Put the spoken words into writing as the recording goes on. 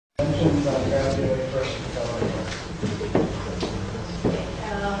questions on gravity first.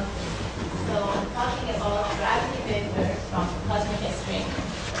 So talking about gravity vapors from cosmic string,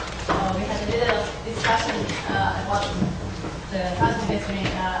 we had a little discussion about the cosmic string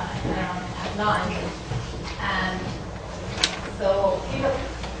around at lunch, and so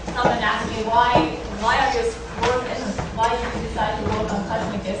someone asked me why are you why did you decide to work on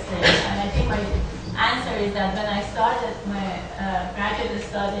cosmic string? And I think my answer is that when I started my graduate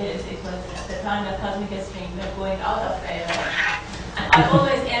studies, it was at the time that cosmic string were going out of favor. And I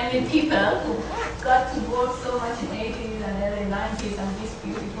always envied people who got to work so much in 80s and early 90s on these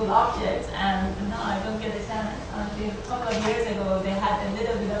beautiful objects, and no, I don't get a chance. Until a couple of years ago, they had a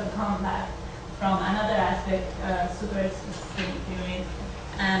little bit of a comeback from another aspect, super string theory.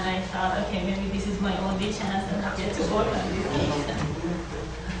 And I thought, okay, maybe this is my only chance and I get to work on these things.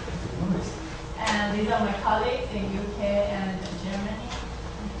 And these are my colleagues in UK and Germany.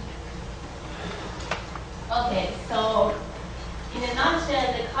 Okay, so in a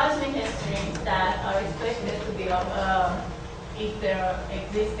nutshell, the cosmic strings that are expected to be if they're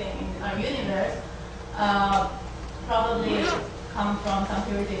existing in our universe, probably come from some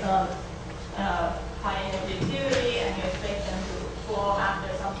theoretical high energy theory, and you expect them to form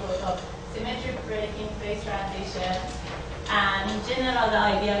after some sort of symmetric breaking phase transition. And in general, the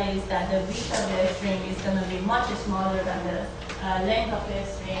idea is that the width of the string is going to be much smaller than the length of the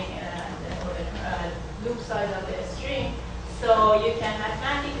string or the loop size of the string. So you can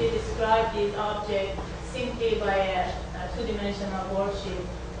mathematically describe these objects simply by a two-dimensional worksheet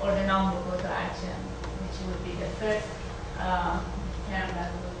or the number photo action, which would be the first term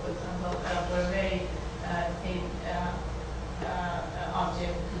that we would put on top for a very thin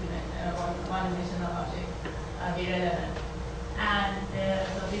object, one-dimensional object, be relevant. And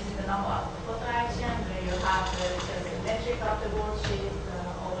so this is the number of photo action where you have the symmetric of the worksheet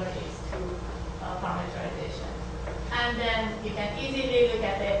over these two parameterization. And then you can easily look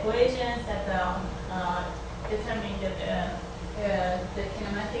at the equations that determine the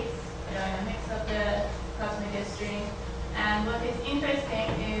kinematics, dynamics of the cosmic string. And what is interesting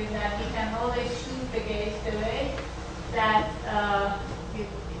is that you can always shoot the gauge the way that you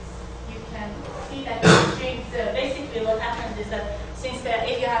can see that the strings, basically what happens is that since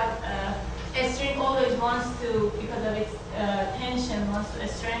if you have a string always wants to, because of its tension, wants to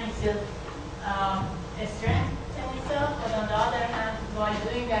strengthen itself, but on the other hand, by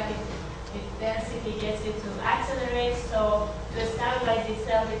doing that, its density gets it to accelerate. So to stabilize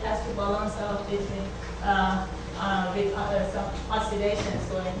itself, it has to balance out between with some oscillations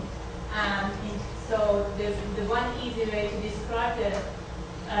going. And so the one easy way to describe the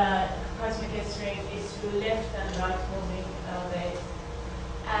cosmic string is through left and right moving waves.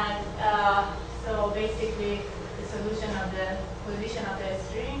 And so basically, the solution of the position of the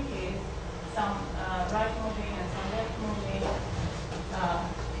string is some right moving and some left moving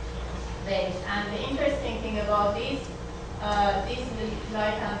waves. And the interesting thing about these left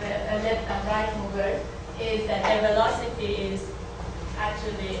and right movers is that their velocity is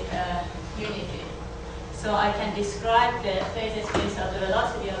actually unity. So I can describe the phase space of the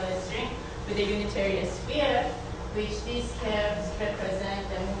velocity of a string with a unitary sphere, which these curves represent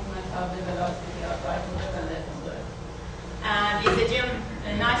the movement of the velocity of right movers and left movers. And it's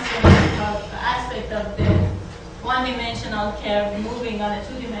a nice geometrical aspect of the one-dimensional curve moving on a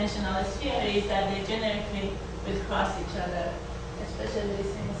two-dimensional sphere is that they generically will cross each other, especially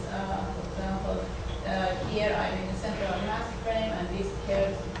since, for example, here I'm in the center of mass frame, and these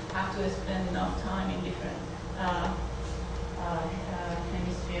curves have to spend enough time in different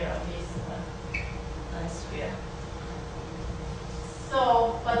hemisphere of this sphere.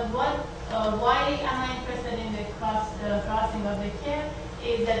 So, but why am I interested in the crossing of the curve?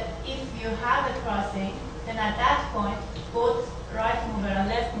 Is that if you have a crossing, then at that point, both right mover and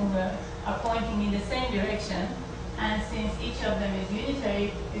left mover are pointing in the same direction. And since each of them is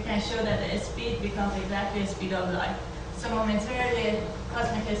unitary, you can show that the speed becomes exactly the speed of light. So momentarily,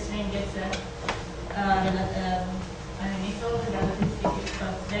 cosmic string gets it's also relativistic,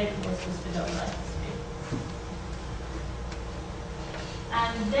 but very close to speed of light speed.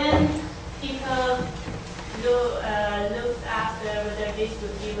 And then people looked after whether this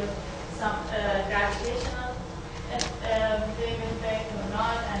would give us some gravitational wave effect or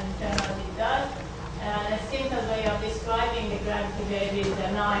not, and it turned out it does. A simple way of describing the gravity wave is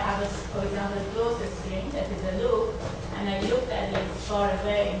that now I have, for example, a closed string that is a loop, and I looked at it far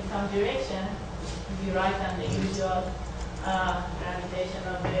away in some direction. You write down the usual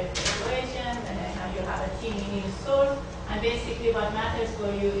gravitational wave equation, and then you have a teeny new source. And basically, what matters for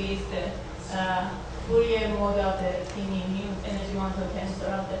you is the Fourier mode of the teeny new energy one-to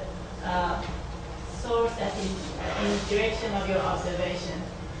tensor of the source that is in the direction of your observation.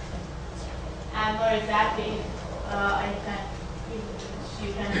 And more exactly,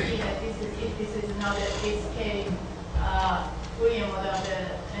 you can see that if this is another SK Fourier model of the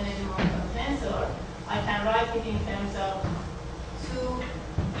energy momentum tensor, I can write it in terms of two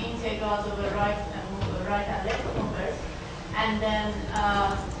integrals over right and left movers, and then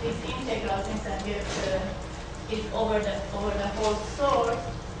this integral, since I give is over the whole source,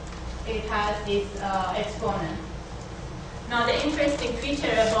 it has this exponent. Now the interesting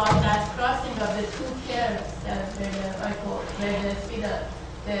feature about that crossing of the two curves, where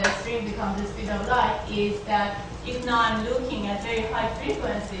the string becomes the speed of light, is that if now I'm looking at very high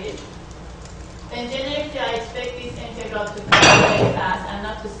frequencies, then generally I expect this integral to go very fast and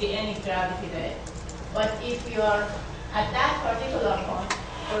not to see any gravity there. But if you are at that particular point,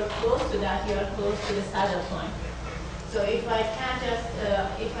 or close to that, you are close to the saddle point. So if I can't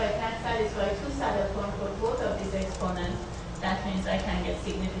satisfy two saddle points for both of these exponents, that means I can get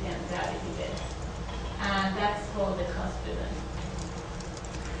significant gravity there. And that's called the Caspian.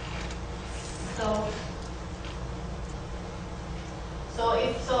 So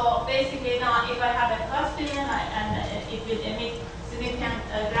basically now if I have a Caspian and it will emit significant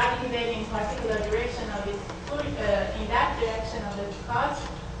gravity wave in particular direction of its in that direction of the cause.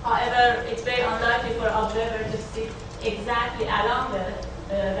 However, it's very unlikely for observer to sit exactly along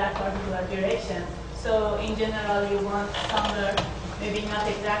that particular direction. So in general, you want somewhere maybe not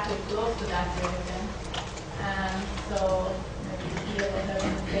exactly close to that direction. And so maybe here what I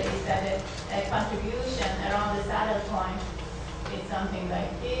want to say is that a contribution around the saddle point is something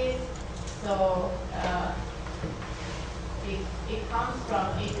like this. So it comes from,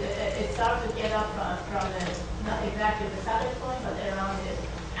 it starts to get up from not exactly the saddle point, but around it.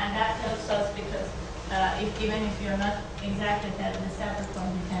 And that helps us because even if you're not exactly at the saddle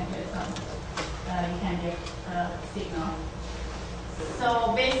point, you can get signal. So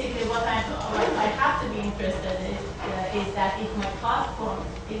basically what I have to be interested in is that if my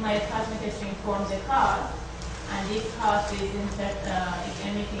cosmic string forms a cause, and this cause is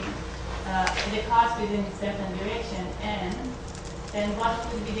emitting the cause within a certain direction, n, then what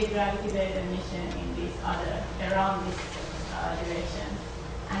would be the gravity wave emission in this around this direction?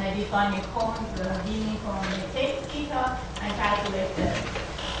 And I define a cone, the beaming cone, I take theta and calculate the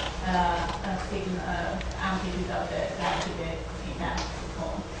amplitude of the gravity wave in that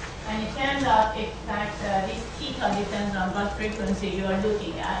cone. And it turns out, in fact, this theta depends on what frequency you are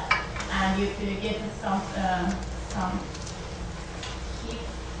looking at, and you get some heat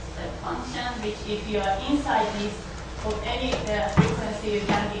function, which if you are inside this, for any frequency, you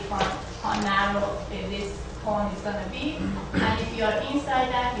can define how narrow this cone is going to be. And if you are inside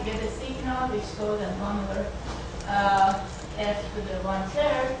that, you get a signal which goes at 1 over f to the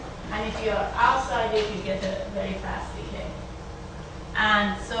 1/3. And if you are outside it, you get a very fast decay.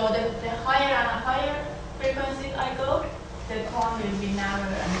 And so the higher and higher frequencies I go, the cone will be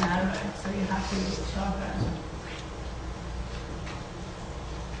narrower and narrower. So you have to be sharper.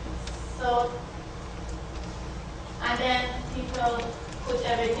 So, and then people put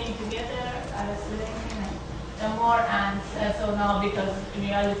everything together as linking the more, and so now because in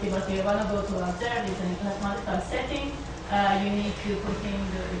reality what you want to go to observe is in a cosmological setting, you need to put in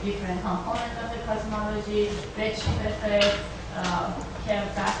the different components of the cosmology, redshift effect, curve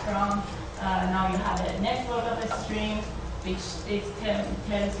background. Now you have a network of a string, which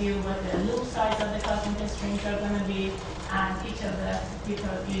tells you what the loop size of the cosmic strings are going to be, and each of the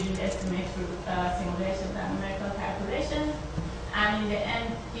people usually estimate through simulations and numerical calculations. And in the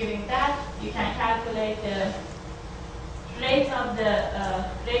end, given that, you can calculate the rate of the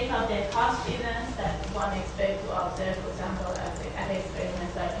cost events that one expects to observe, for example, at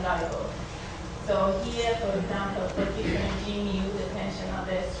experiments like LIGO. So here, for example, for different G mu, the tension of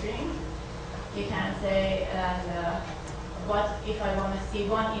the string, you can say, what if I want to see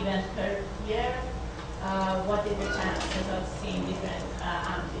one event per year, what is the chances of seeing different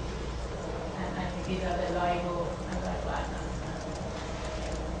amplitudes? And I think these are the LIGO and LIGO atoms.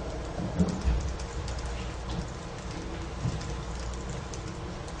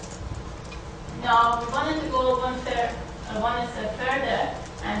 Now, we wanted to go one step further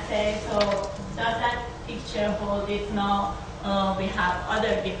and say, so does that picture hold if now we have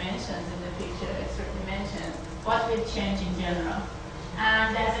other dimensions in the picture, extra dimensions? What will change in general?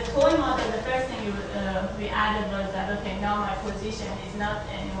 And as a toy model, the first thing we added was that, okay, now my position is not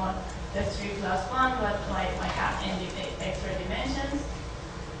anymore just 3 plus 1, but I have n extra dimensions.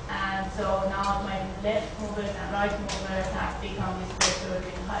 And so now my left movers and right movers have become this vector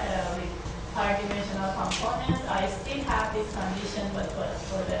with higher dimensional components. I still have this condition, but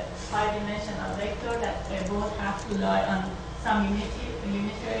for the high-dimensional vector that they both have to lie on some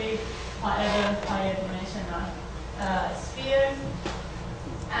unitary, however, higher dimensional sphere.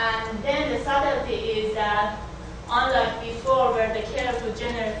 And then the subtlety is that, unlike before, where the curves would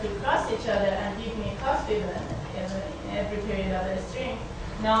generally cross each other and give me cos-Wyman in every period of the string,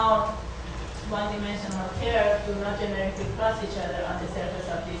 now one-dimensional curves do not generically cross each other on the surface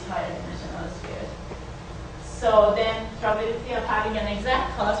of these higher dimensional spheres. So then probability of having an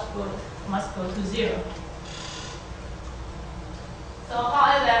exact cos must go to 0. So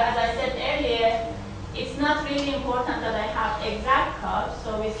however, as I said earlier, it's not really important that I have exact cos.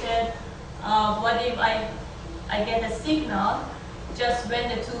 So we said, what if I get a signal just when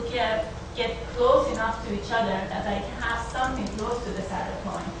the two curves get close enough to each other that I can have something close to the saddle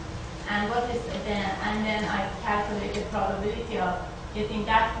point. And what is then? And then I calculate the probability of getting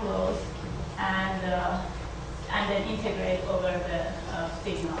that close, and then integrate over the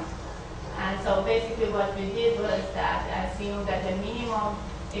signal. And so basically, what we did was that assume that the minimum,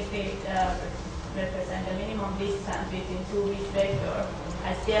 if they represent the minimum distance between two weak vectors,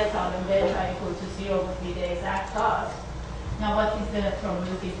 as delta and delta equal to 0 would be the exact cos. Now, what is the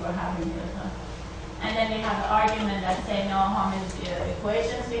probability for having delta? And then we have an argument that say, no, how many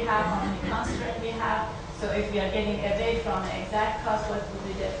equations we have, how many constraints we have. So if we are getting away from the exact cos, what would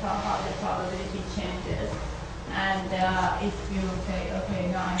be how the probability changes? And if you say, okay,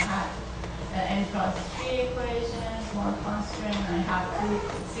 now I have n plus 3 equations, one constraint, I have two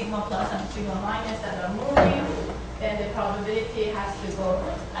sigma plus and sigma minus that are moving, then the probability has to go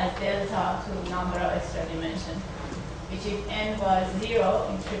as delta to number of extra dimensions. Which if n was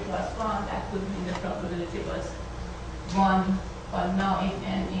 0 in 3 plus 1, that would mean the probability was 1. But now if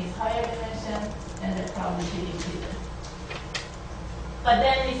n is higher dimension, then the probability increases. But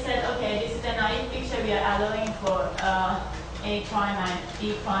then we said, okay, this is a naive picture. We are allowing for A prime and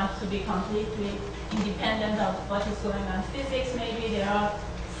B prime to be completely independent of what is going on in physics. Maybe there are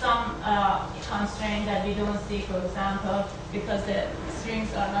some constraints that we don't see, for example, because the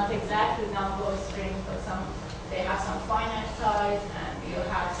strings are not exactly number strings, but they have some finite size, and you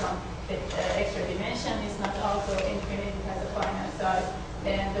have some extra dimension is not also infinite, it has a finite size.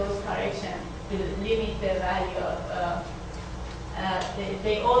 Then those corrections will limit the value of,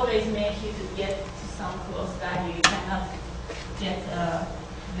 they always make you to get to some close value. You cannot get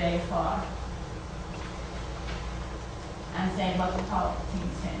very far and say how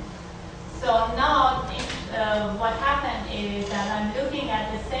things change. So now what happened is that I'm looking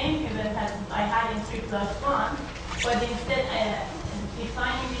at the same event that I had in 3 plus 1, but instead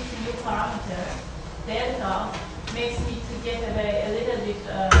defining this new parameter, delta, makes me to get away a little bit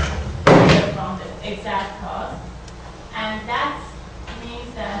from the exact cos. And that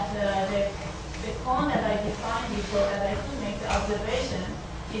means that the cone that I defined before, that I could make the observation,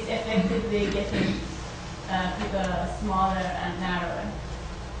 is effectively getting smaller and narrower.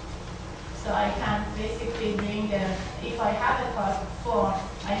 So I can basically bring if I have a cos form,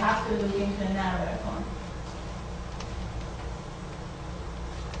 I have to look into a narrower cone.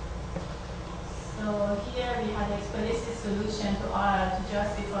 So here we have explicit solution to R to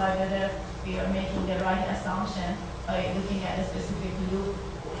justify whether we are making the right assumption by looking at a specific loop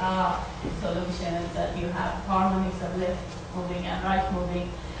solution that you have harmonics of left moving and right moving.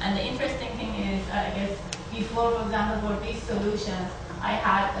 And the interesting thing is, I guess, before, for example, for this solution, I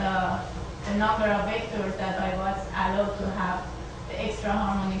had the number of vectors that I was allowed to have the extra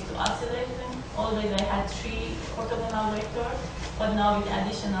harmonics to oscillate with. Always I had 3 orthogonal vectors, but now with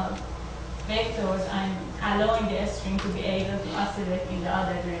additional vectors, I'm allowing the string to be able to oscillate in the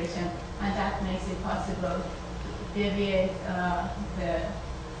other direction, and that makes it possible to deviate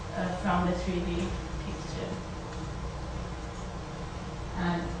from the 3D picture.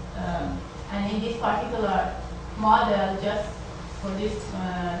 And in this particular model, just for this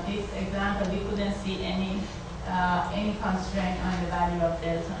example, we couldn't see any constraint on the value of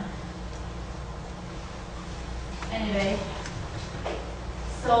delta. Anyway,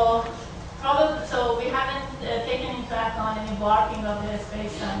 so we haven't taken into account any warping of the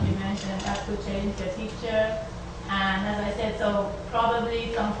space-time dimension that could change the picture. And as I said, so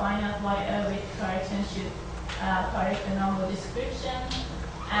probably some finite width correction should correct the number description.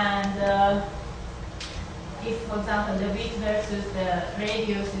 And if, for example, the width versus the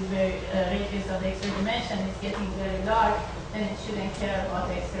radius is radius of the extra dimension is getting very large, then it shouldn't care about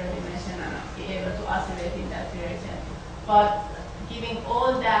the extra dimension and be able to oscillate in that direction. But giving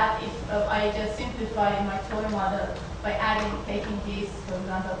all that, if I just simplify my toy model by taking this, for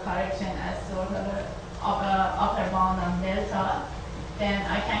example, correction as sort of an upper bound on delta, then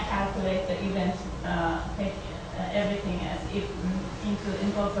I can calculate the event, take everything as if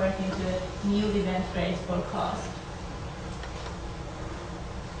incorporate into new event rate forecast.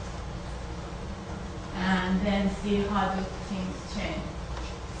 And then see how do things change.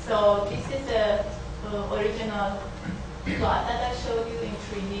 So this is the original plot that I showed you in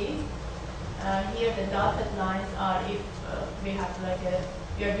 3D. Here the dotted lines are if we have like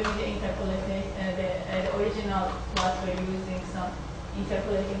we are doing the interpolating, the original plot we're using some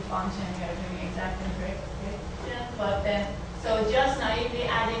interpolating function, we are doing exact interpretation, but then, so just naively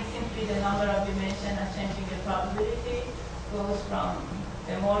adding simply the number of dimensions and changing the probability goes from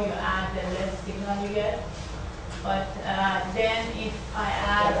the more you add, the less signal you get. But then if I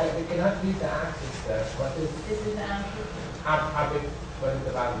add... You cannot read the axis there. What is... This is the amplitude. How big? What is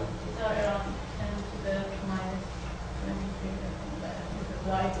the value? It's around 10 to the minus 23, I think, that is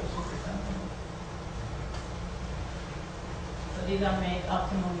applied, which is something. So these are made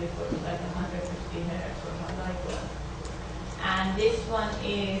optimally for like 150 hertz or something like that. And this one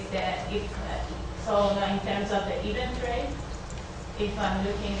is if, so in terms of the event rate, if I'm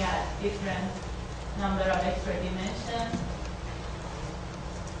looking at different number of extra dimensions,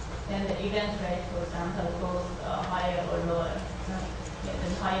 then the event rate, for example, goes higher or lower.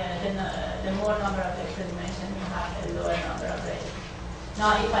 The more number of extra dimensions you have, the lower number of rates.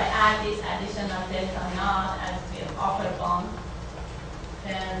 Now, if I add this additional delta naught as the upper bound,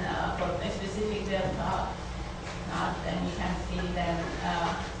 then for a specific delta naught, then you can see then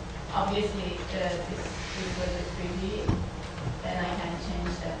obviously this was a 3D. Then I can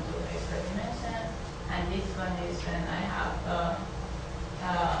change them to extra dimension. And this one is when I have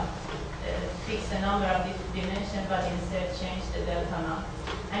fix the number of dimension, but instead change the delta naught.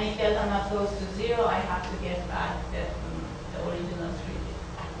 And if delta naught goes to 0, I have to get back the original 3D.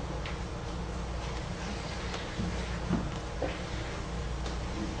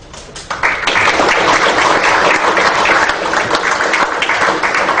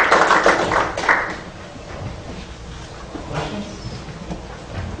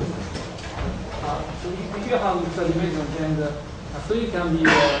 Dimension, and so it can be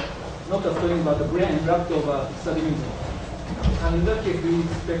not a string but a brain wrapped over dimension. And in that case, we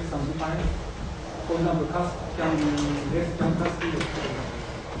expect some difference. For example, cost can be less than cost.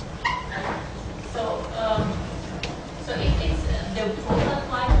 So if it's the total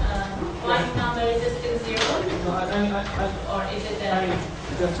flight number is still 0? No, or is it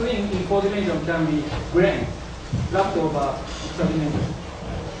the string in 4 dimension can be brain wrapped over dimension.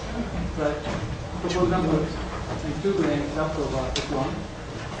 Right. So for example, and 2 grains left over F1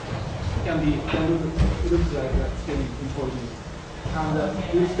 it looks like a string in 4D. And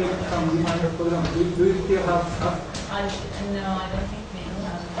do you expect some reminder, for example, do you still have stuff? No, I don't think we do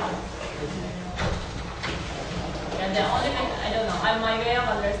have that. And the only way, I don't know, my way of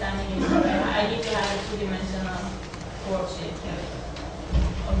understanding is I need to have a 2-dimensional worksheet here.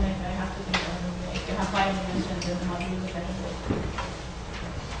 Or maybe I have to think of it. If you have 5 dimensions, then how do you look at it?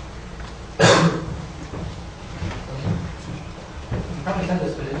 Probably said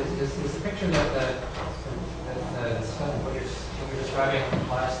this, but is the picture that what you're describing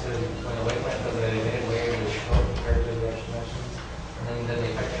applies to when the wavelength of the emitted wave is short compared to the extra dimensions, and then the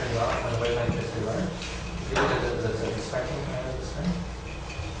effect turns off when the wavelength is too large? Do you look at it as a spectrum kind of this thing?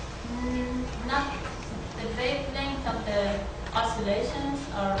 Not the wavelength of the oscillations,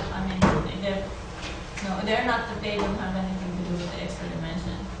 or I mean, they're not. They don't have anything to do with the extra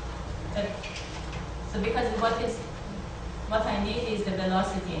dimension. But so because what I need is the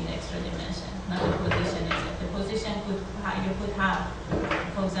velocity in the extra dimension, not the position itself. The position you could have,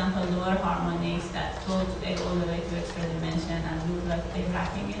 for example, lower harmonics that go all the way to extra dimension and look like they're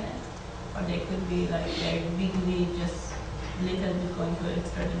wrapping in it, or they could be like very bigly just little bit going to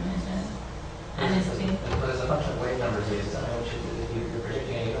extra dimension. And it's still. But as a function of wave numbers, is it something which you're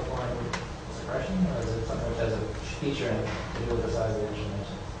predicting a uniform suppression, or is it something which has a feature in it to do with the size of the extra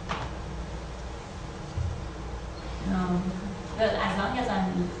dimension? Well, as long as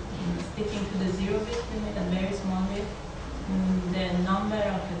I'm sticking to the 0-bit limit and very small bit,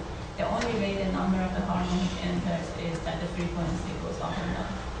 the only way the number of the harmonic enters is that the frequency goes up and down.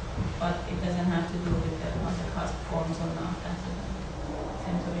 But it doesn't have to do with how the cost forms or not. That's the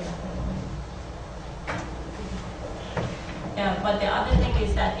same way of it. Yeah, but the other thing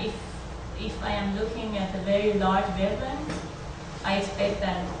is that if I am looking at a very large wavelength, I expect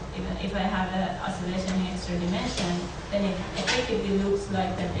that even if I have an oscillation in extra dimension, then it effectively looks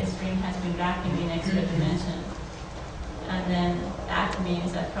like that the string has been wrapping in extra dimension. And then that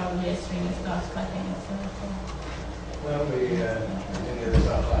means that probably a string starts cutting itself. Well, we continue this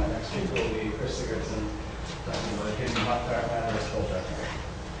offline. Next week will be Kris Sigurdson talking about hidden hot dark matter as cold dark matter.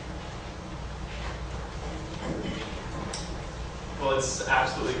 Well, it's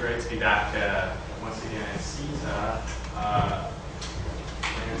absolutely great to be back once again at CITA.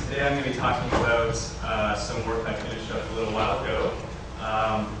 And today I'm going to be talking about some work I finished up a little while ago.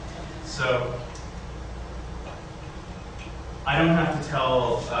 So I don't have to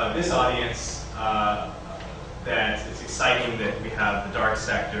tell this audience that it's exciting that we have the dark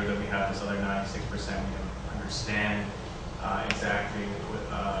sector, that we have this other 96% we don't understand exactly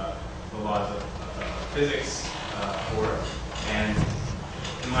what the laws of physics for. And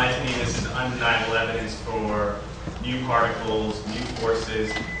in my opinion, this is undeniable evidence for new particles, new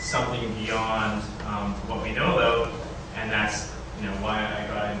forces, something beyond what we know about, and that's why I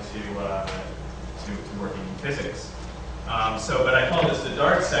got into working in physics. But I call this the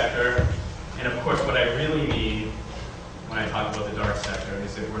dark sector, and of course what I really mean when I talk about the dark sector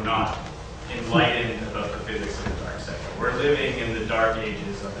is that we're not enlightened about the physics of the dark sector. We're living in the dark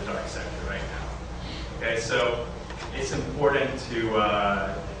ages of the dark sector right now. Okay, so it's important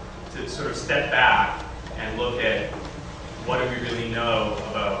to sort of step back and look at what do we really know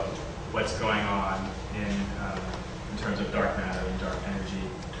about what's going on in terms of dark matter and dark energy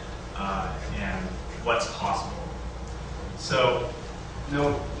and what's possible. So,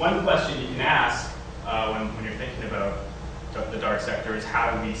 one question you can ask when you're thinking about the dark sector is how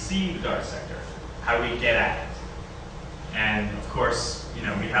do we see the dark sector? How do we get at it? And of course,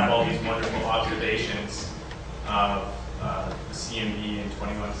 we have all these wonderful observations of the CMB in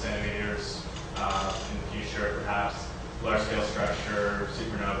 21 centimeters in the future, perhaps large-scale structure,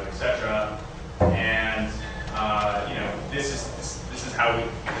 supernova, etc. And this is how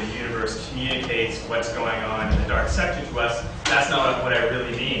the universe communicates what's going on in the dark sector to us. That's not what I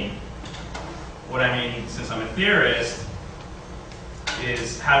really mean. What I mean, since I'm a theorist,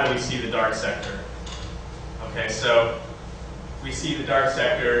 is how do we see the dark sector? Okay, so we see the dark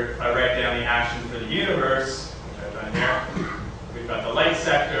sector. If I write down the action for the universe, which I've done here, we've got the light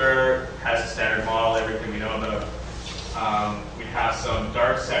sector, has a standard model, everything we know about. We have some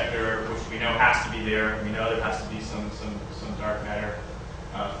dark sector, which we know has to be there. We know there has to be some dark matter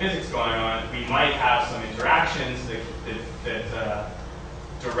physics going on. We might have some interactions that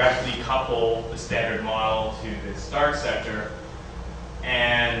directly couple the standard model to this dark sector.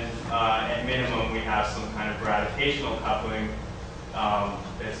 And at minimum, we have some kind of gravitational coupling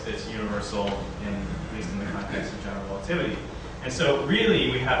that's universal, at least in the context of general relativity. And so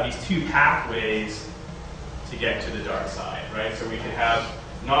really, we have these two pathways to get to the dark side, right? So we could have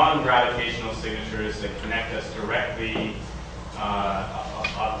non-gravitational signatures that connect us directly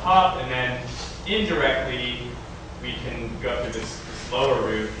up top, and then indirectly, we can go through this lower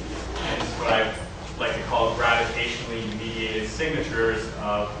route, and it's what I like to call gravitationally mediated signatures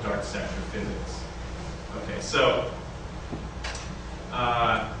of dark sector physics. Okay, so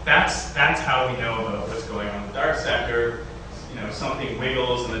that's how we know about what's going on in the dark sector. Something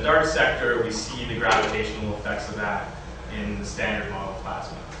wiggles in the dark sector, we see the gravitational effects of that in the standard model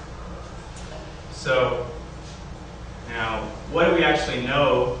plasma. So now, what do we actually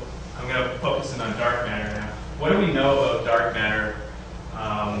know? I'm going to focus in on dark matter now. What do we know about dark matter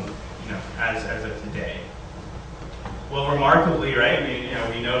as of today? Well, remarkably, right?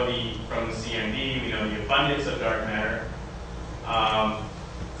 We know from the CMB, we know the abundance of dark matter.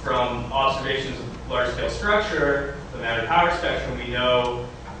 From observations of large-scale structure, the matter-power spectrum, we know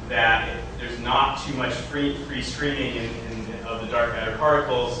that there's not too much free streaming of the dark matter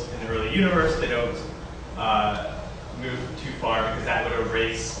particles in the early universe. They don't move too far because that would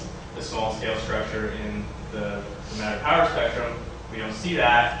erase the small-scale structure in the matter-power spectrum. We don't see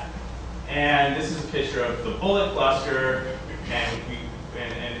that. And this is a picture of the bullet cluster, and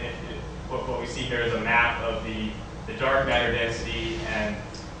what we see here is a map of the dark matter density and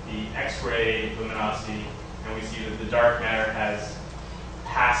the X-ray luminosity, and we see that the dark matter has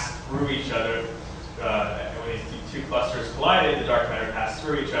passed through each other. When these two clusters collided, the dark matter passed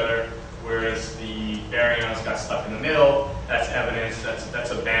through each other, whereas the baryons got stuck in the middle. That's evidence,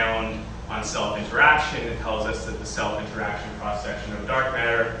 that's a bound on self-interaction. It tells us that the self-interaction cross-section of dark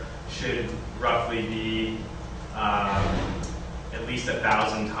matter should roughly be at least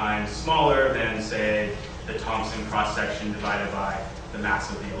 1,000 times smaller than, say, the Thomson cross-section divided by the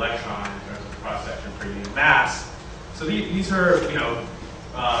mass of the electron in terms of cross-section per unit mass. So these are,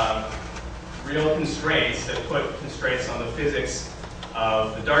 real constraints that put constraints on the physics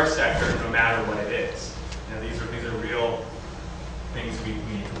of the dark sector, no matter what it is. These are real things we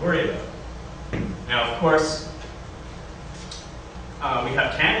need to worry about. Now, of course, we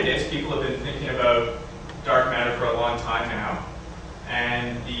have candidates. People have been thinking about dark matter for a long time now,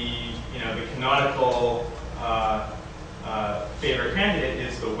 and the canonical favorite candidate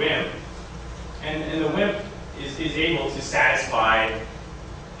is the WIMP. And the WIMP is able to satisfy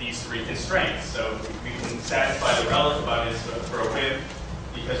these three constraints. So we can satisfy the relative abundance for a WIMP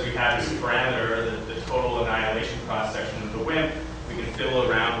because we have this parameter, the total annihilation cross-section of the WIMP, we can fiddle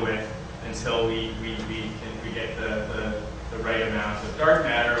around with until we get the right amount of dark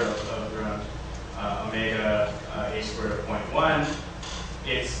matter of around omega h squared of 0.1.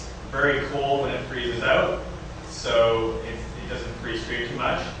 It's very cold when it freezes out, so it doesn't freeze through too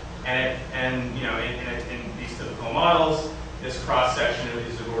much. And you know, in these typical models, this cross section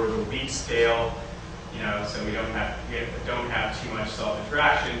is of order of a weak scale. You know, so we don't have too much self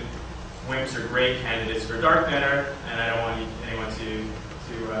interaction. WIMPs are great candidates for dark matter, and I don't want anyone to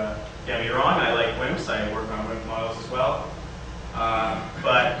get me wrong. I like WIMPs. I work on WIMP models as well.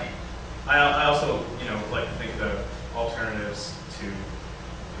 But I also, you know, like to think of alternatives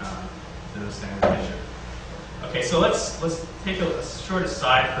to the standard picture. Okay, so let's take a short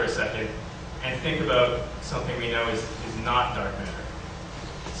aside for a second and think about something we know is not dark matter.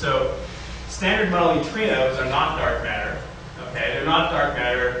 So standard model neutrinos are not dark matter. Okay, they're not dark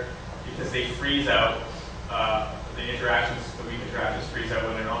matter because they freeze out. The weak interactions freeze out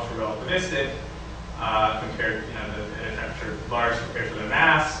when they're ultra relativistic compared, you know, the temperature large compared to the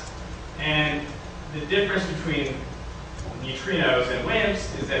mass. And the difference between neutrinos and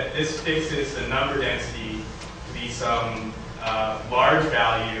WIMPs is that this fixes the number density to be some large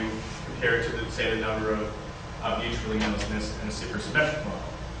value compared to, say, the number of neutralinos in a supersymmetric model.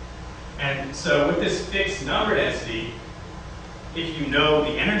 And so with this fixed number density, if you know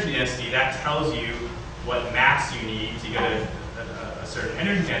the energy density, that tells you what mass you need to get a certain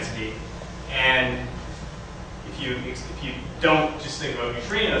energy density. And if you don't just think about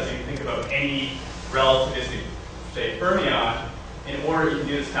neutrinos, if you think about any relativistic, say, fermion, you can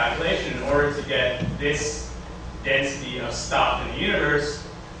do this calculation, in order to get this density of stuff in the universe,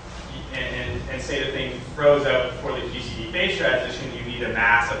 and say the thing froze out before the QCD phase transition, you need a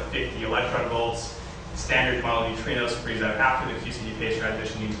mass of 50 electron volts. Standard model neutrinos freeze out after the QCD phase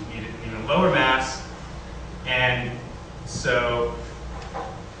transition, you need an even lower mass. And so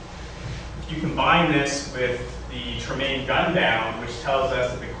if you combine this with the Tremaine gun bound, which tells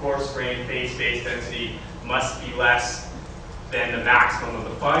us that the coarse grain phase space density must be less than the maximum of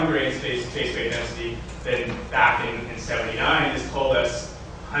the fine grain phase space density, then back in 79, this told us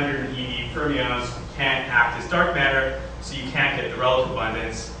 100 eV fermions can't act as dark matter, so you can't get the relative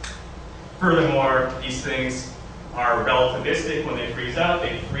abundance. Furthermore, these things are relativistic when they freeze out.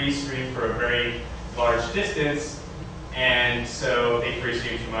 They freeze stream for a very large distance, and so they freeze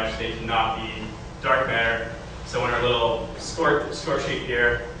stream too much. They cannot be dark matter. So in our little score sheet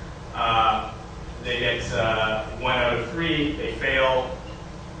here, they get 1 out of 3. They fail,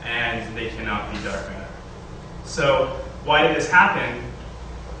 and they cannot be dark matter. So why did this happen?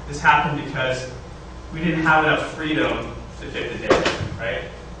 This happened because we didn't have enough freedom to fit the data, right?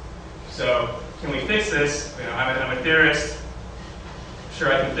 So can we fix this? You know, I'm a theorist.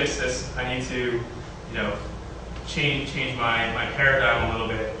 Sure, I can fix this. I need to, you know, change my paradigm a little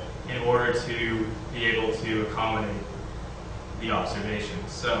bit in order to be able to accommodate the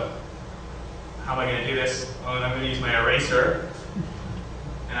observations. So how am I going to do this? Well, I'm going to use my eraser,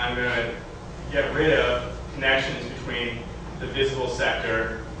 and I'm going to get rid of connections between the visible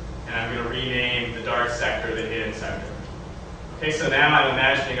sector, and I'm going to rename the dark sector the hidden sector. Okay, so now I'm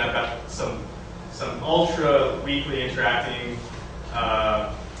imagining I've got some ultra weakly interacting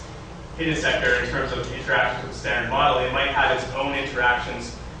hidden sector in terms of interactions with the standard model. It might have its own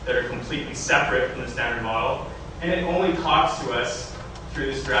interactions that are completely separate from the standard model, and it only talks to us through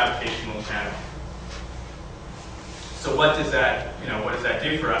this gravitational channel. So what does that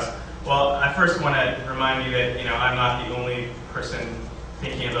do for us? Well, I first want to remind you that, you know, I'm not the only person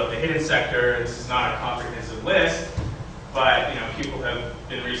thinking about the hidden sector. This is not a comprehensive list, but, you know, people have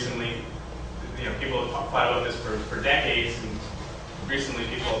been recently, you know, people have thought about this for decades, and recently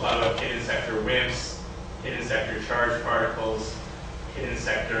people have thought about hidden sector WIMPs, hidden sector charged particles, hidden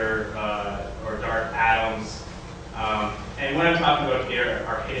sector or dark atoms. And what I'm talking about here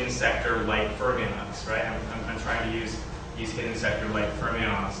are hidden sector light fermions, right? I'm trying to use these hidden sector light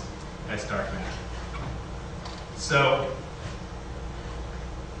fermions as dark matter. So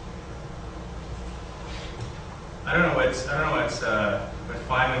I don't know what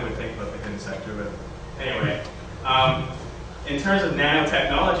Wyman would think about the hidden sector, but anyway. In terms of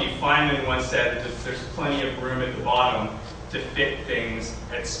nanotechnology, Wyman once said that there's plenty of room at the bottom to fit things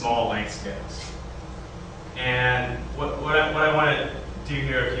at small length scales. And what I want to do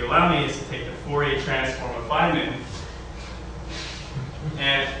here, if you allow me, is to take the Fourier transform of Wyman,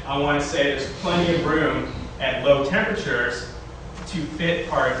 and I want to say there's plenty of room at low temperatures to fit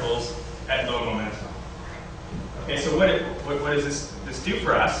particles at low momentum. Okay, so what does this do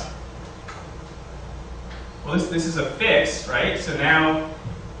for us? Well, this is a fix, right? So now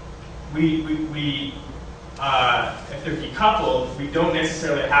if they're decoupled, we don't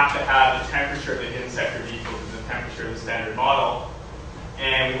necessarily have to have the temperature of the hidden sector be equal to the temperature of the standard model.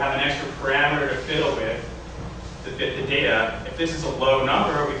 And we have an extra parameter to fiddle with to fit the data. If this is a low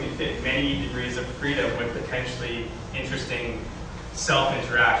number, we can fit many degrees of freedom with potentially interesting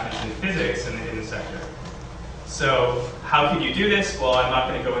self-interactions in physics in the hidden sector. So how can you do this? Well, I'm not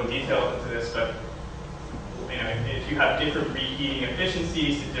going to go in detail into this, but if you have different reheating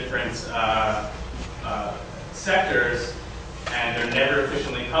efficiencies to different sectors, and they're never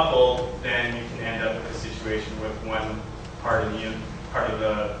efficiently coupled, then you can end up with a situation with one part of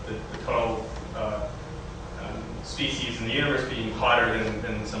the total species in the universe being hotter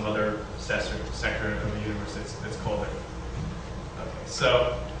than some other sector of the universe that's colder. Okay,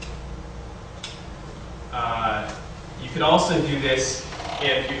 so you could also do this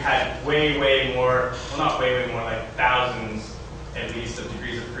if you had way more, well, not way more, like thousands at least of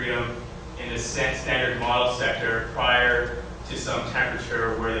degrees of freedom in the standard model sector prior to some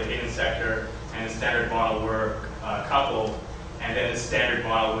temperature where the hidden sector and the standard model were coupled, and then the standard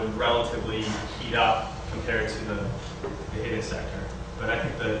model would relatively heat up compared to the hidden sector. But I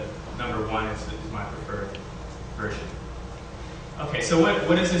think the number one is my preferred version. Okay, so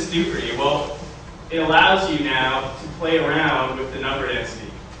what does this do for you? Well, it allows you now to play around with the number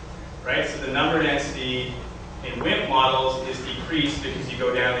density, right? So the number density in WIMP models is decreased because you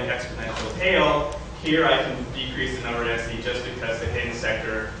go down the exponential tail. Here I can decrease the number density just because the hidden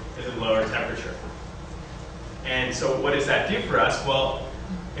sector is at lower temperature. And so what does that do for us? Well,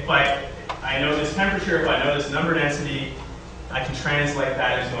 if I know this temperature, if I know this number density, I can translate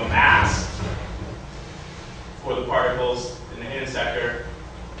that into a mass for the particles in the hidden sector.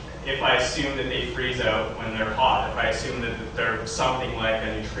 If I assume that they freeze out when they're hot, if I assume that they're something like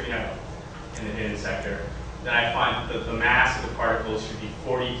a neutrino in the hidden sector, then I find that the mass of the particles should be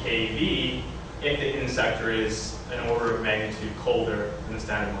 40 keV if the hidden sector is an order of magnitude colder than the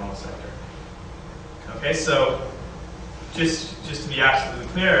standard model sector. Okay, so just to be absolutely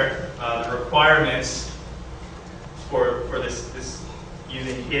clear, the requirements for this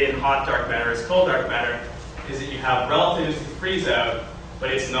using hidden hot dark matter as cold dark matter is that you have relativistic freeze out, but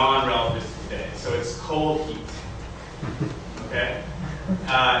it's non-relativistic today, so it's cold heat. Okay,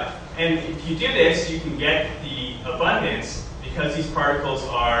 and if you do this, you can get the abundance because these particles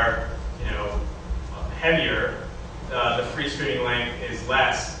are, heavier. The free streaming length is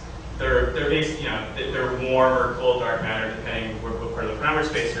less. They're based, they're warm or cold dark matter depending what part of the parameter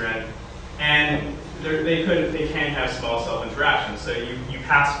space you're in, and they can have small self interactions. So you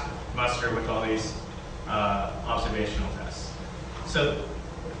pass muster with all these observational tests. So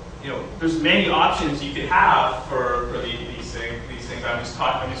there's many options you could have for these things. I'm just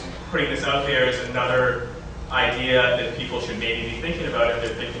putting this out there as another idea that people should maybe be thinking about if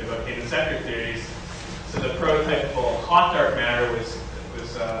they're thinking about hidden sector theories. So the prototypical hot dark matter was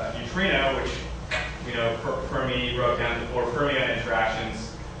neutrino, which Fermi wrote down the 4 fermion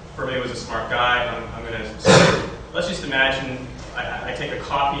interactions. Fermi was a smart guy. I'm going to let's just imagine I take a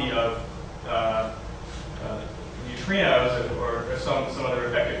copy of neutrinos or some other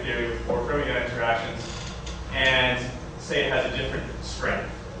effective theory with 4 fermion interactions, and say it has a different strength.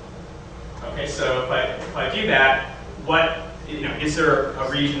 Okay, so if I do that, is there a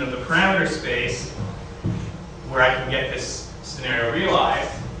region of the parameter space where I can get this scenario realized?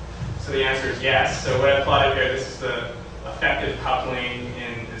 So the answer is yes. So what I've plotted here, this is the effective coupling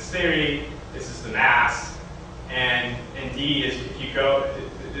in this theory. This is the mass, and D is if you go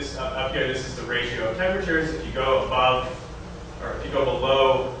up here. This is the ratio of temperatures. If you go above, or if you go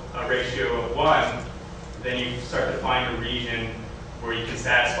below a ratio of 1, then you start to find a region where you can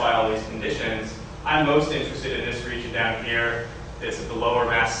satisfy all these conditions. I'm most interested in this region down here. It's at the lower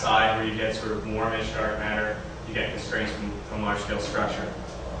mass side where you get sort of warmish dark matter. You get constraints from large-scale structure.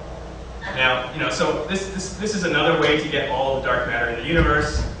 Now, so this is another way to get all the dark matter in the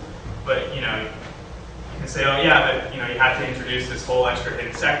universe. But you can say, oh yeah, but you have to introduce this whole extra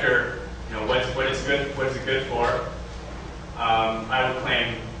hidden sector. What is it good for? I would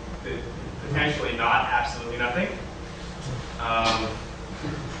claim that potentially not, absolutely nothing. I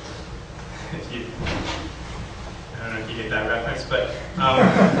don't know if you get that reference, but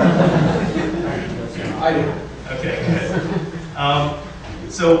I do. Okay.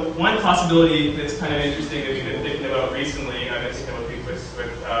 So one possibility that's kind of interesting that we've been thinking about recently, I've been thinking about things with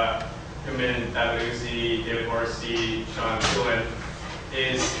Wyman, David Morrissey, Sean Pullen,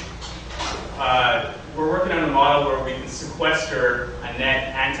 is we're working on a model where we can sequester a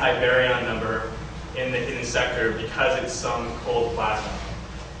net anti-baryon number in the hidden sector because it's some cold plasma.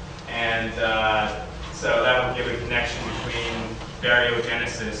 And so that will give a connection between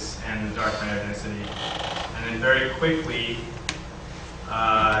baryogenesis and the dark matter density. And then very quickly,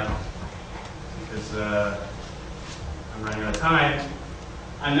 because I'm running out of time,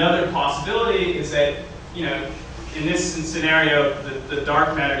 another possibility is that, you know, in this scenario, the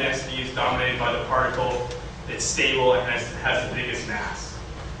dark matter density is dominated by the particle that's stable and has the biggest mass.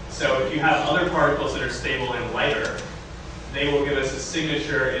 So if you have other particles that are stable and lighter, they will give us a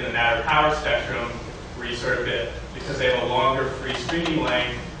signature in the matter-power spectrum where you sort of get, because they have a longer free streaming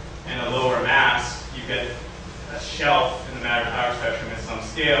length and a lower mass, you get a shelf in the matter-power spectrum at some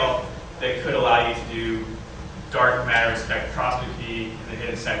scale that could allow you to do dark matter spectroscopy in the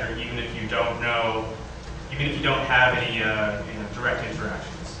hidden sector, even if you don't have any direct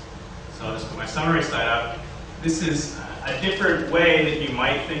interactions. So I'll just put my summary slide up. This is a different way that you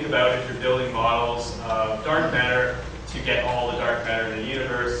might think about if you're building models of dark matter to get all the dark matter in the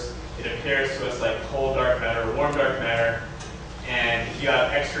universe. It appears to us like cold dark matter or warm dark matter. And if you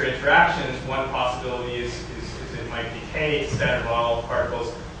have extra interactions, one possibility is it might decay to standard model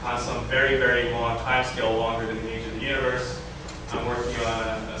particles on some very, very long time scale, longer than the age of the universe. I'm working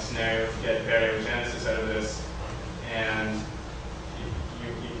on a scenario to get baryogenesis out of this. And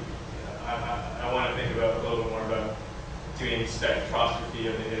I want to think about a little bit more about doing spectroscopy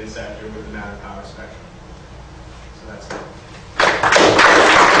of the hidden sector with the matter-power spectrum. So that's it.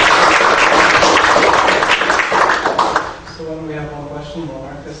 So when we have one question, we'll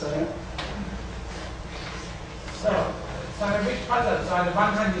mark this item. So on the which part of, so on the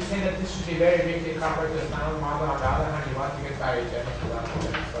one hand you say that this should be very weakly covered with standard model, on the other hand you want to get baryogenesis out of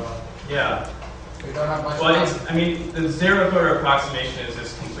it. So yeah. We don't have much. Well, I mean, the zero-order approximation is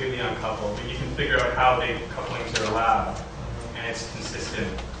just completely uncoupled, but you can figure out how big couplings are allowed, and it's consistent.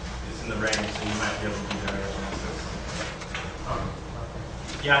 It's in the range, so you might be able to do baryogenesis.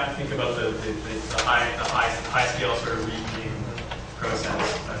 You have to think about the high scale sort of repeating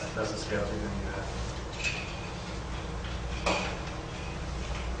process. That's the scale you're going to do that.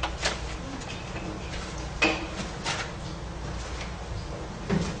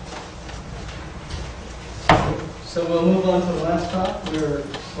 So we'll move on to the last talk. We're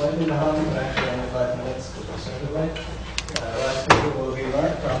slightly behind, but actually only 5 minutes because we're so delayed. Last speaker will be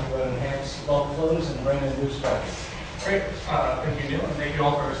Mark, talking about enhanced bulk flows and brain-induced structure. Great. Thank you, Neil, and thank you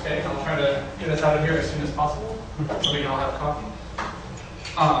all for staying. I'll try to get us out of here as soon as possible so we can all have coffee.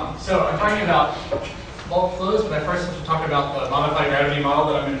 So I'm talking about bulk flows, but I first have to talk about the modified gravity model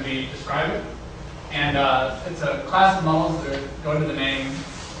that I'm going to be describing. And it's a class of models that go into the name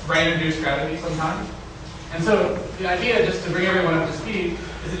brain-induced gravity sometimes. And so the idea, just to bring everyone up to speed,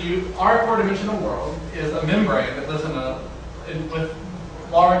 is that our four-dimensional world is a membrane that lives with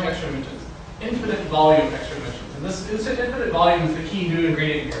large extra dimensions, infinite volume extra dimensions. And this infinite volume is the key new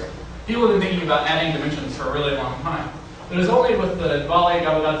ingredient here. People have been thinking about adding dimensions for a really long time. It was only with the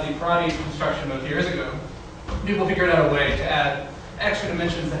Dvali-Gavadadze-Parati construction a few years ago, people figured out a way to add extra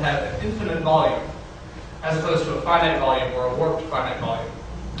dimensions that have an infinite volume, as opposed to a finite volume or a warped finite volume.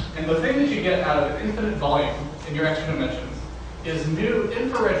 And the thing that you get out of an infinite volume in your extra dimensions is new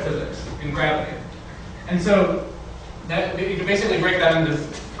infrared physics in gravity. And so you can basically break that into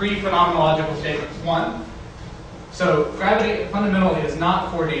 3 phenomenological statements. One, so gravity fundamentally is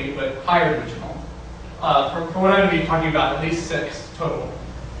not 4D, but higher dimensional. For what I'm going to be talking about, at least 6 total.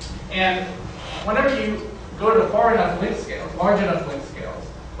 And whenever you go to far enough length scales, large enough length scales,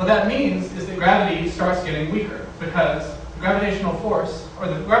 what that means is that gravity starts getting weaker because the gravitational force, or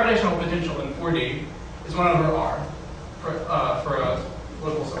the gravitational potential in 4D is 1 over r for a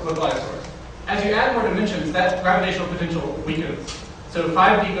localized source. As you add more dimensions, that gravitational potential weakens. So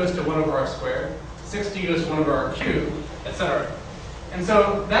 5D goes to 1 over r squared, 6D goes to 1 over r cubed, etc. And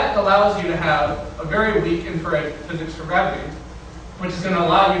so that allows you to have a very weak infrared physics for gravity, which is going to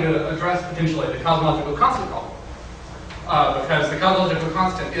allow you to address potentially the cosmological constant problem. Because the cosmological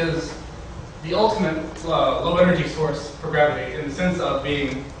constant is the ultimate low energy source for gravity in the sense of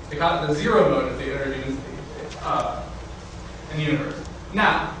being the zero mode of the energy density in the universe.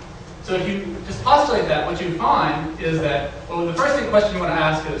 Now, so if you just postulate that, what you find is that, well, the first question you want to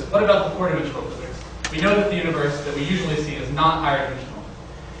ask is, what about the four-dimensional physics? We know that the universe that we usually see is not higher dimensional.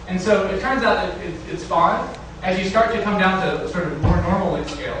 And so it turns out that it's fine as you start to come down to sort of more normal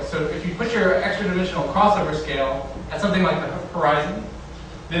length scales. So if you put your extra dimensional crossover scale at something like the horizon,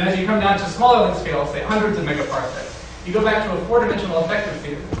 then as you come down to smaller length scales, say hundreds of megaparsecs, you go back to a four-dimensional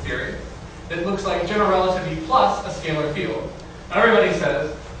effective theory that looks like general relativity plus a scalar field. Now everybody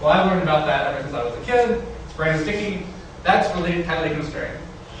says, well, I learned about that ever since I was a kid, it's brain sticky, that's really tightly constrained.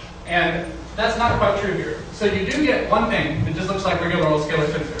 And that's not quite true here. So you do get one thing that just looks like regular old scalar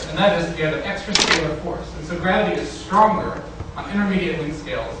tensor, and that is you have an extra scalar force. And so gravity is stronger on intermediate length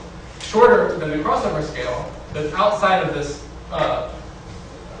scales, shorter than the crossover scale, that's outside of this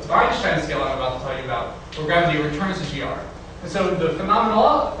Einstein scale I'm about to tell you about, where gravity returns to GR. And so the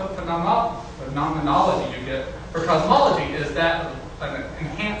phenomenology you get for cosmology is that of an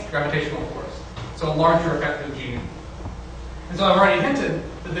enhanced gravitational force, so a larger effective G. And so I've already hinted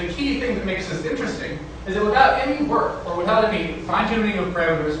that the key thing that makes this interesting is that without any work, or without any fine-tuning of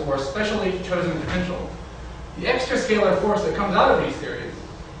parameters, or specially chosen potential, the extrascalar force that comes out of these theories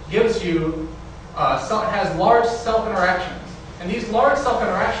gives you, has large self-interactions. And these large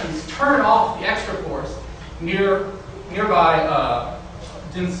self-interactions turn off the extra force nearby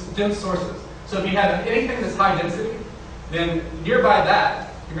dense sources. So if you have anything that's high density, then nearby that,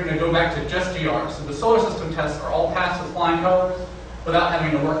 you're going to go back to just GR. So the solar system tests are all passed with flying colors without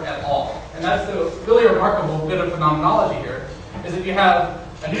having to work at all. And that's the really remarkable bit of phenomenology here, is that you have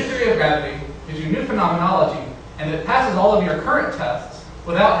a new theory of gravity, gives you new phenomenology, and it passes all of your current tests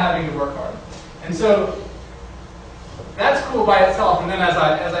without having to work hard. And so that's cool by itself. And then as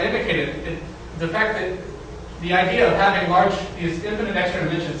I indicated, the fact that the idea of having these infinite extra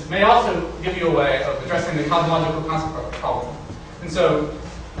dimensions may also give you a way of addressing the cosmological constant problem. And so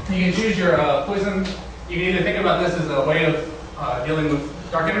you can choose your poison. You can either think about this as a way of dealing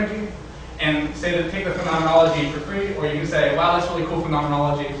with dark energy and say that take the phenomenology for free, or you can say, wow, that's really cool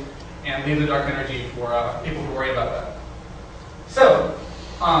phenomenology, and leave the dark energy for people who worry about that. So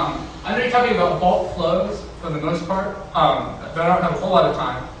I'm going to be talking about bulk flows for the most part, but I don't have a whole lot of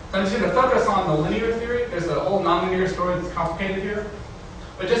time. So I'm just going to focus on the linear theory. There's a whole nonlinear story that's complicated here.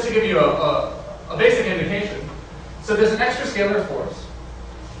 But just to give you a basic indication, so there's an extrascalar force,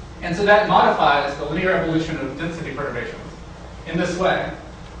 and so that modifies the linear evolution of density perturbations in this way.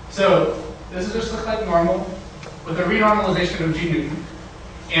 So this is just looks like normal with a renormalization of G Newton.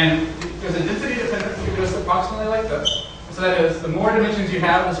 And there's a density dependence that goes approximately like this. So that is, the more dimensions you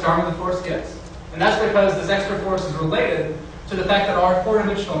have, the stronger the force gets. And that's because this extra force is related to the fact that our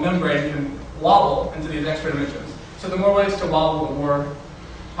four-dimensional membrane can wobble into these extra dimensions. So the more ways to wobble, the more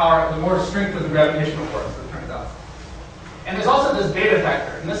power, the more strength of the gravitational force, as it turns out. And there's also this beta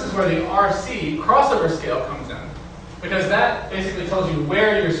factor, and this is where the RC crossover scale comes in, because that basically tells you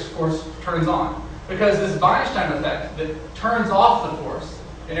where your force turns on. Because this Einstein effect that turns off the force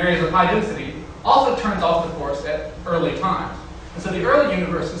in areas of high density also turns off the force at early times. And so the early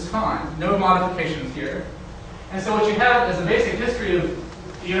universe is fine, no modifications here. And so what you have is a basic history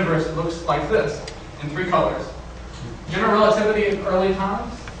of the universe that looks like this, in three colors. General relativity at early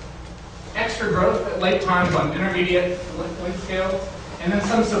times, extra growth at late times on intermediate length scales, and then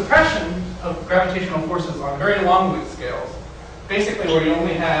some suppression of gravitational forces on very long length scales. Basically where you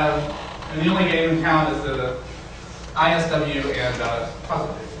only have, and the only game in town is the ISW and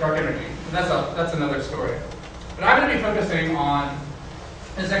dark energy. And that's another story. But I'm going to be focusing on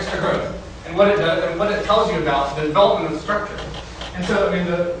this extra growth and what it does and what it tells you about the development of structure. And so, I mean,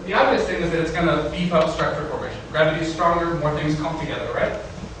 the obvious thing is that it's going to beef up structure formation. Gravity is stronger, more things come together, right?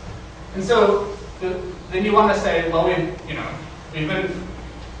 And so then you want to say, well, we've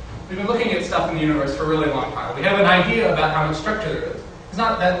been looking at stuff in the universe for a really long time. We have an idea about how much structure there is. It's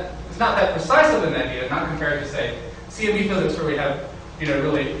not that precise of an idea, not compared to, say, CMB physics, where we have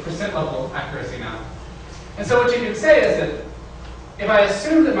really percent level accuracy now. And so what you can say is that if I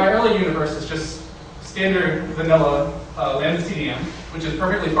assume that my early universe is just standard vanilla lambda CDM, which is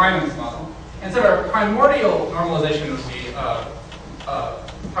perfectly fine in this model, and so our primordial normalization of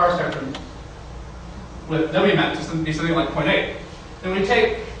the power spectrum with WMAP to be something like 0.8, then we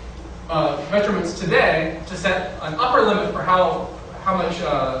take measurements today to set an upper limit for how much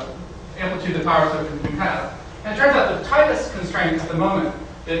amplitude the power spectrum can have. And it turns out the tightest constraint at the moment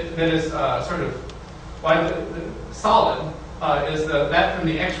that is sort of solid is that from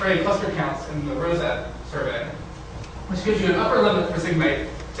the X-ray cluster counts in the ROSAT survey, which gives you an upper limit for sigma 8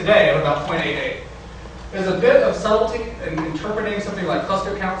 today of about 0.88. There's a bit of subtlety in interpreting something like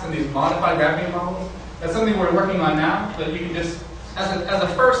cluster counts in these modified gravity models. That's something we're working on now, but you can just, as a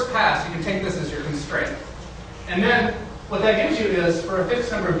first pass, you can take this as your constraint. And then what that gives you is, for a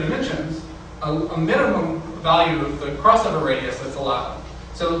fixed number of dimensions, a minimum value of the crossover radius that's allowed.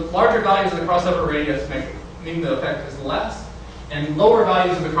 So larger values of the crossover radius mean the effect is less, and lower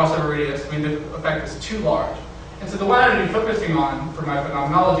values of the crossover radius mean the effect is too large. And so the one I'm going to be focusing on for my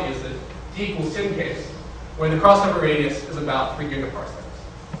phenomenology is the D equals 10 case, where the crossover radius is about 3 gigaparsecs.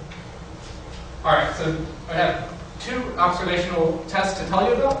 All right, so I have two observational tests to tell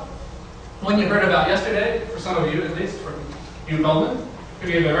you about. One you heard about yesterday, for some of you at least, from Hugh Feldman,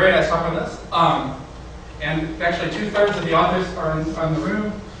 who gave a very nice talk on this. And actually 2/3 of the authors are in the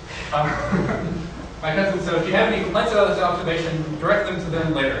room. My cousin, so if you have any complaints about this observation, direct them to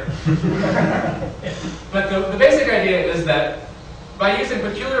them later. But the basic idea is that by using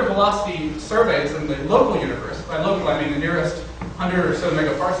peculiar velocity surveys in the local universe, by local I mean the nearest 100 or so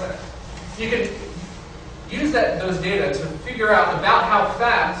megaparsecs, you can use those data to figure out about how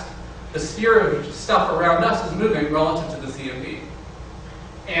fast the sphere of stuff around us is moving relative to the CMB.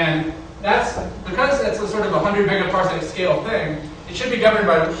 And that's because it's a sort of 100 megaparsec scale thing, it should be governed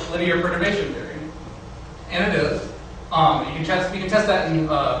by linear perturbation theory. And it is. You can test that in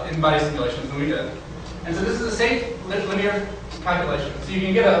body simulations, and we did. And so this is a safe linear calculation. So you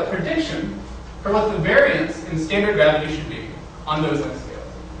can get a prediction for what the variance in standard gravity should be on those length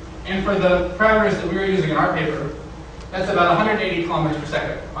scales. And for the parameters that we were using in our paper, that's about 180 kilometers per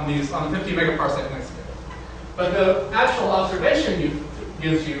second on the 50 megaparsec length scale. But the actual observation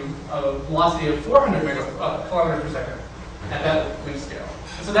gives you a velocity of 400 kilometers per second at that length scale.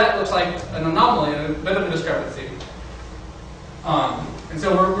 And so that looks like an anomaly and a bit of a discrepancy. And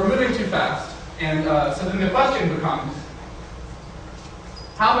so we're moving too fast. And so then the question becomes,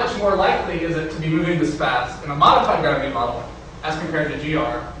 how much more likely is it to be moving this fast in a modified gravity model as compared to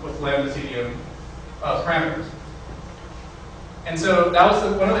GR with lambda CDM parameters? And so that was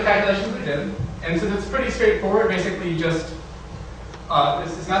one of the calculations we did. And so it's pretty straightforward. Basically, you just,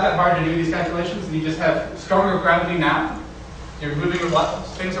 it's not that hard to do these calculations. And you just have stronger gravity now. You're moving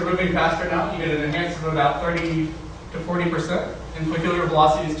things are moving faster now. You get an enhancement of about 30 to 40% in peculiar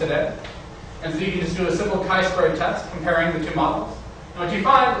velocities today. And so you can just do a simple chi-squared test comparing the two models. And what you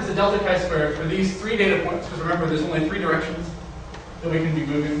find is a delta chi-squared for these 3 data points, because remember there's only 3 directions that we can be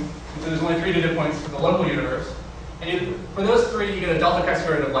moving. And so there's only 3 data points for the local universe. And for those 3, you get a delta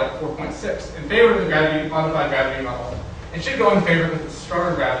chi-squared of like 4.6 in favor of the modified gravity model. It should go in favor with its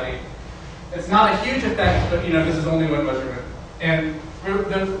stronger gravity. It's not a huge effect, but this is only one measurement. And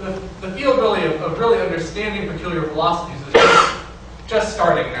the field really of really understanding peculiar velocities is just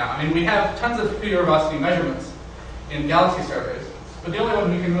starting now. I mean, we have tons of peculiar velocity measurements in galaxy surveys, but the only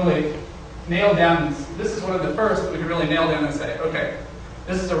one we can really nail down, this is one of the first that we can really nail down and say, okay,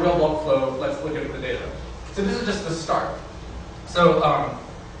 this is a real bulk flow, let's look at the data. So this is just the start. So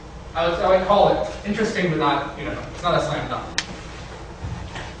I would call it interesting, but not, it's not a slam dunk.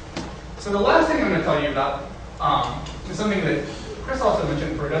 So the last thing I'm going to tell you about is something that Kris also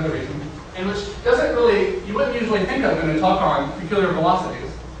mentioned for another reason, and which doesn't really, you wouldn't usually think of in a talk on peculiar velocities,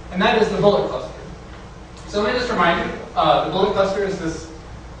 and that is the bullet cluster. So let me just remind you, the bullet cluster is this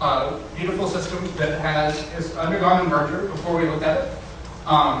beautiful system that has undergone a merger before we looked at it.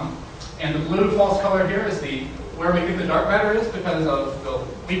 And the blue false color here is where we think the dark matter is because of the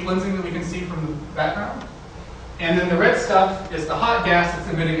weak lensing that we can see from the background. And then the red stuff is the hot gas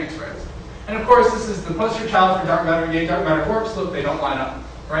that's emitting X-rays. And of course, this is the poster child for dark matter. Yay, dark matter works. Look, they don't line up,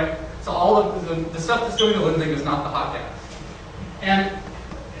 right? So all of the stuff that's doing the lensing is not the hot gas. And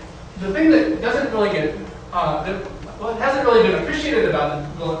the thing that doesn't really get, it hasn't really been appreciated about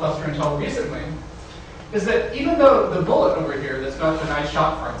the bullet cluster until recently, is that even though the bullet over here that's got the nice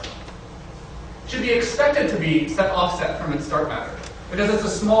shock front should be expected to be offset from its dark matter, because it's the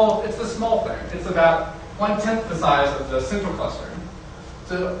small thing. It's about 1/10 the size of the central cluster.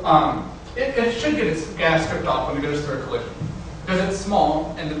 So it should get its gas stripped off when it goes through a collision, because it's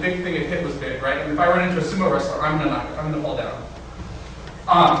small and the big thing it hit was big, right? And if I run into a sumo wrestler, I'm gonna fall down.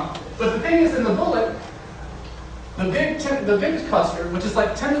 But the thing is, in the bullet, the big cluster, which is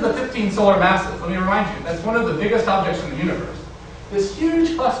like 10 to the 15 solar masses, let me remind you, that's one of the biggest objects in the universe. This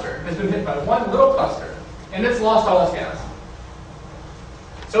huge cluster has been hit by one little cluster, and it's lost all its gas.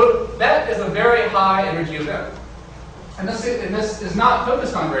 So that is a very high energy event. And this is not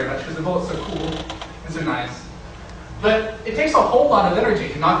focused on very much because the bullet's so cool and so nice. But it takes a whole lot of energy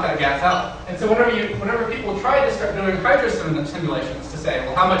to knock that gas out. And so whenever people try to start doing hydrogen simulations to say,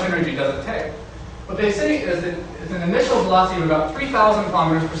 well, how much energy does it take? What they say is that it's an initial velocity of about 3,000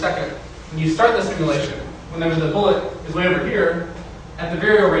 kilometers per second when you start the simulation, whenever the bullet is way over here at the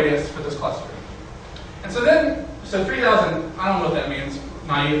virial radius for this cluster. And so 3,000, I don't know what that means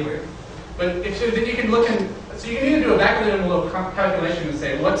naively. But then you can look so you can either do a back of the envelope calculation and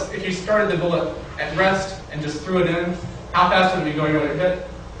say, if you started the bullet at rest and just threw it in, how fast would it be going when it hit?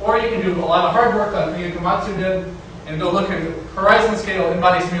 Or you can do a lot of hard work like Mia Komatsu did and go look at horizon scale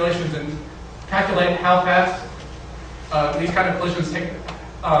in-body simulations and calculate how fast these kind of collisions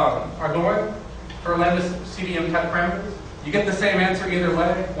are going for lambda CDM type parameters. You get the same answer either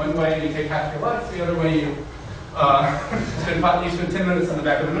way. One way you take half your life, the other way you spend 10 minutes on the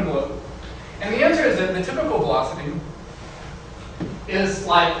back of an envelope. And the answer is that the typical velocity is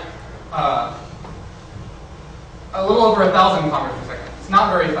like a little over 1,000 kilometers per second. It's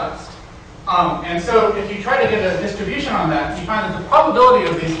not very fast. And so if you try to get a distribution on that, you find that the probability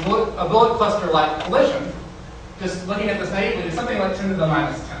of these a bullet cluster-like collision, just looking at this naively, is something like 10 to the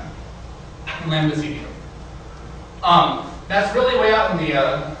minus 10 in lambda CDO. That's really way out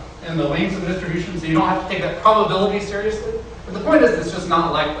in the wings of the distribution, so you don't have to take that probability seriously. But the point is, it's just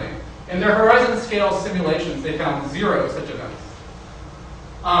not likely. In their horizon scale simulations, they found 0 such events.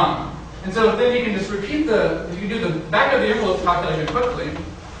 And so then you can just repeat you can do the back of the envelope calculation quickly,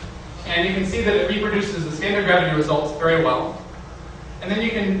 and you can see that it reproduces the standard gravity results very well. And then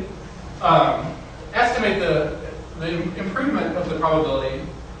you can estimate the improvement of the probability.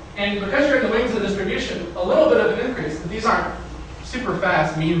 And because you're in the wings of the distribution, a little bit of an increase. These aren't super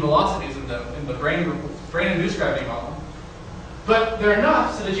fast mean velocities in the brain-induced gravity model. But they're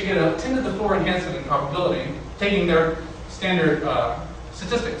enough so that you get a 10 to the 4 enhancement in probability, taking their standard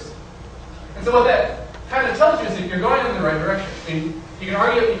statistics. And so what that kind of tells you is that you're going in the right direction. I mean, you can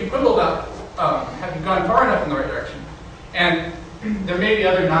argue, you can quibble about have you gone far enough in the right direction. And there may be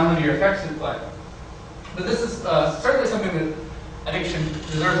other nonlinear effects in play. But this is certainly something that I think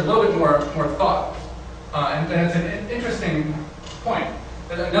deserves a little bit more thought. And it's an interesting point.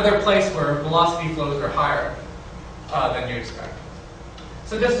 There's another place where velocity flows are higher than you expect.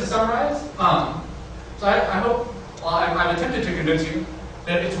 So just to summarize, so I hope, I've attempted to convince you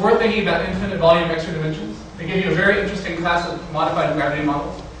that it's worth thinking about infinite volume extra dimensions. They give you a very interesting class of modified gravity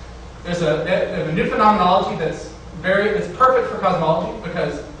models. There's a new phenomenology that's perfect for cosmology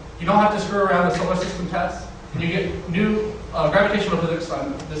because you don't have to screw around with solar system tests. And you get new gravitational physics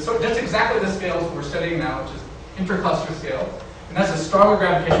on just exactly the scales we're studying now, which is intercluster scales. And that's a stronger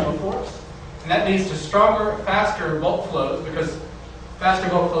gravitational force. And that leads to stronger, faster bulk flows because faster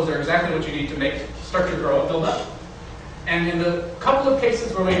bulk flows are exactly what you need to make structure grow and build up. And in the couple of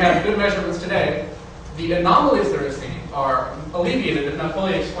cases where we have good measurements today, the anomalies that are seen are alleviated, if not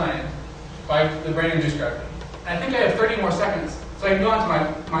fully explained, by the brain-induced gravity. And I think I have 30 more seconds, so I can go on to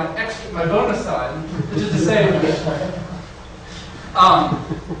my bonus side, which is to say that if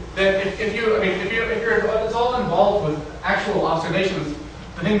it's all involved with actual observations,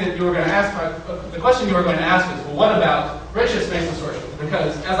 the thing that you were going to ask, the question you were going to ask is, well, what about redshift space distortion?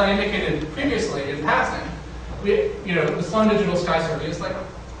 Because as I indicated previously in passing, the Sloan Digital Sky Survey is like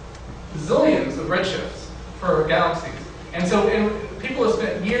zillions of redshifts for galaxies. And so people have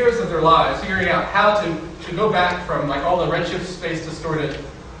spent years of their lives figuring out how to go back from like all the redshift space distorted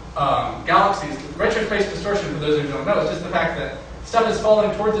galaxies. Redshift space distortion, for those who don't know, is just the fact that stuff is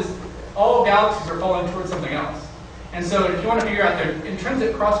falling towards this, all galaxies are falling towards something else. And so if you want to figure out their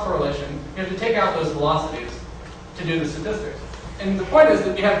intrinsic cross-correlation, you have to take out those velocities to do the statistics. And the point is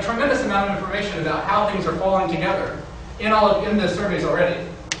that we have a tremendous amount of information about how things are falling together in the surveys already.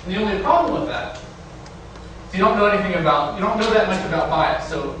 And the only problem with that is you don't know that much about bias.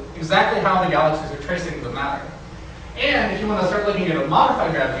 So exactly how the galaxies are tracing the matter. And if you want to start looking at a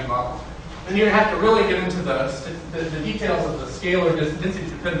modified gravity model, then you're going to have to really get into the details of the scalar density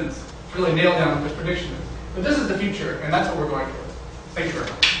dependence to really nail down what the prediction is. But this is the future, and that's what we're going for. Thank you very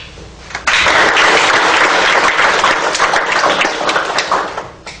much.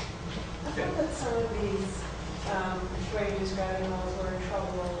 I thought that some of these brain-induced gravity models were in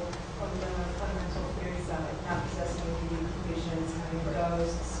trouble from the fundamental theory side, not possessing the equations, having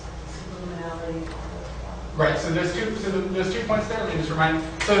ghosts, superluminality. Right. So there's two points there. Let me just remind.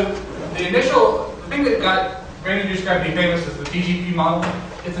 So the thing that got brain-induced gravity famous is the BGP model.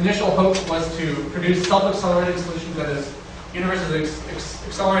 Its initial hope was to produce self-accelerating solutions, that is, universes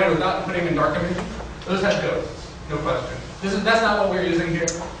accelerated without putting in dark energy. Those have ghosts, no question. That's not what we're using here.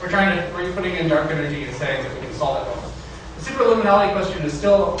 We're putting in dark energy and saying that we can solve that problem. The superluminality question is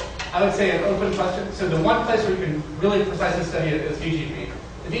still, I would say, an open question. So the one place where you can really precisely study it is BGP.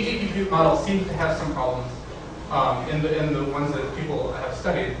 The BGP model seems to have some problems in the ones that people have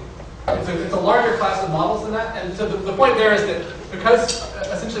studied. It's a larger class of models than that, and so the point there is that because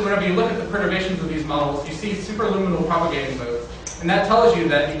essentially whenever you look at the perturbations of these models, you see superluminal propagating modes, and that tells you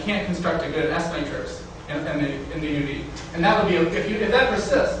that you can't construct a good S matrix in the UV. And that would be if that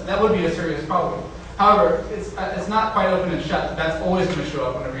persists, that would be a serious problem. However, it's not quite open and shut. That's always going to show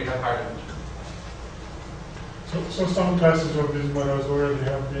up whenever you have higher dimensions. So some classes of these models already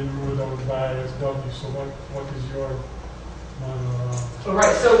have been ruled out by SW. So what is your model? So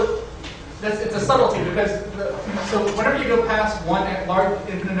right. So it's a subtlety because so whenever you go past one large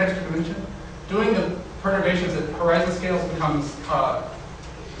infinite extra dimension, doing the perturbations at horizon scales becomes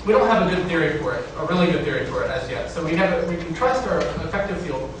we don't have a good theory for it, a really good theory for it as yet. So we can trust our effective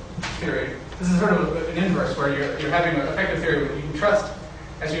field theory this is sort of an inverse where you're having an effective theory that you can trust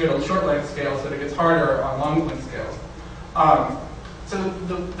as you go to short length scales, that it gets harder on long length scales. So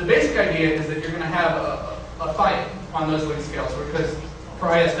the basic idea is that you're going to have a fight on those length scales because for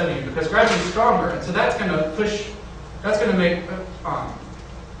ISW because gravity is stronger, and so that's going to push. That's going to make.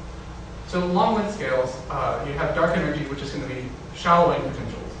 So long length scales, you have dark energy, which is going to be shallowing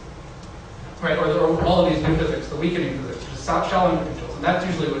potentials, right? Or all of these new physics, the weakening physics, which is shallowing potentials, and that's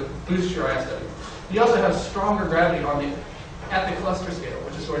usually what boosts your ISW. You also have stronger gravity at the cluster scale,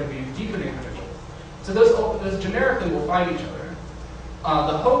 which is going to be deepening potentials. So those generically will fight each other.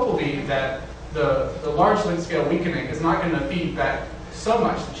 The hope will be that the large length scale weakening is not going to feed back so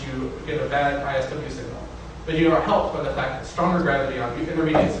much that you get a bad ISW signal, but you are helped by the fact that stronger gravity on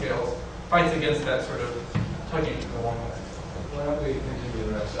intermediate scales fights against that sort of tugging along with it. Why don't we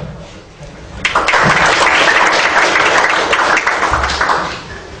continue